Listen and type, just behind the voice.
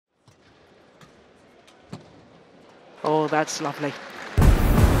Oh, that's lovely.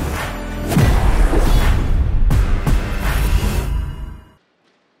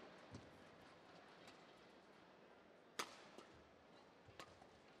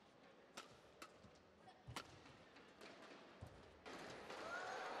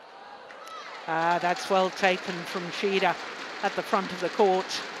 That's well taken from Shida at the front of the court.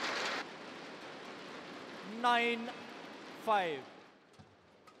 9-5.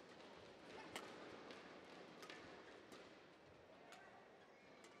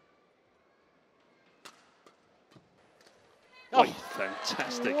 Oh,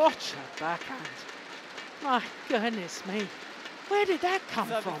 fantastic. What a backhand. My goodness me. Where did that come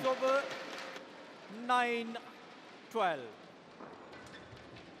from? Over 9-12.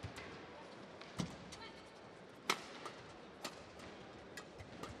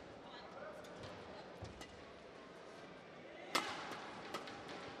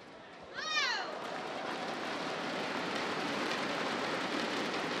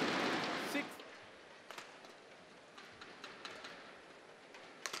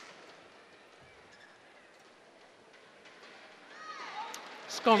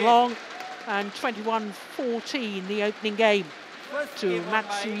 It's gone long, and 21-14 the opening game to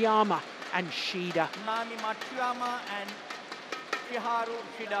Matsuyama and Shida. Matsuyama and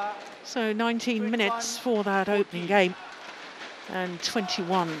Shida. So 19 minutes for that opening game, and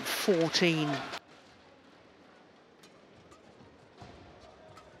 21-14.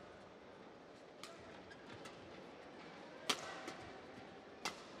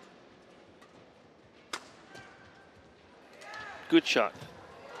 Good shot.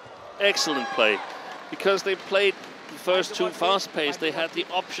 Excellent play. Because they played the first two fast-paced, they had the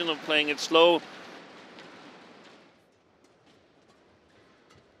option of playing it slow.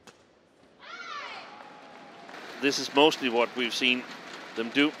 This is mostly what we've seen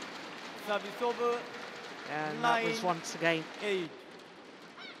them do. Service over. And that was once again 8.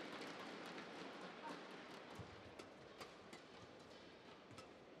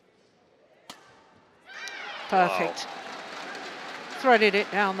 perfect. Wow. Threaded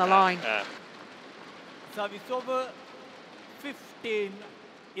it down the line. Service over 15-11.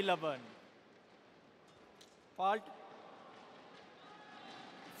 Fault.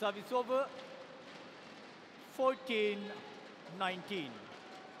 Service over 14-19.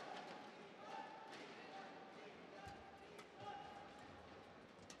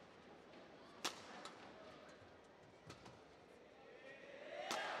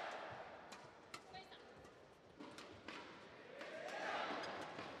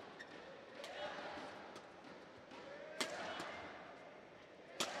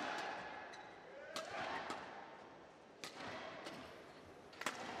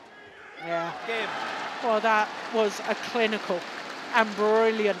 Yeah. Well, that was a clinical and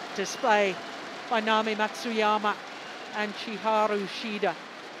brilliant display by Nami Matsuyama and Chiharu Shida.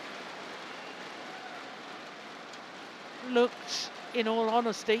 Looked, in all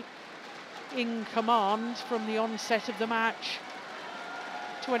honesty, in command from the onset of the match.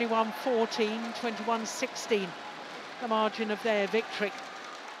 21-14, 21-16, the margin of their victory.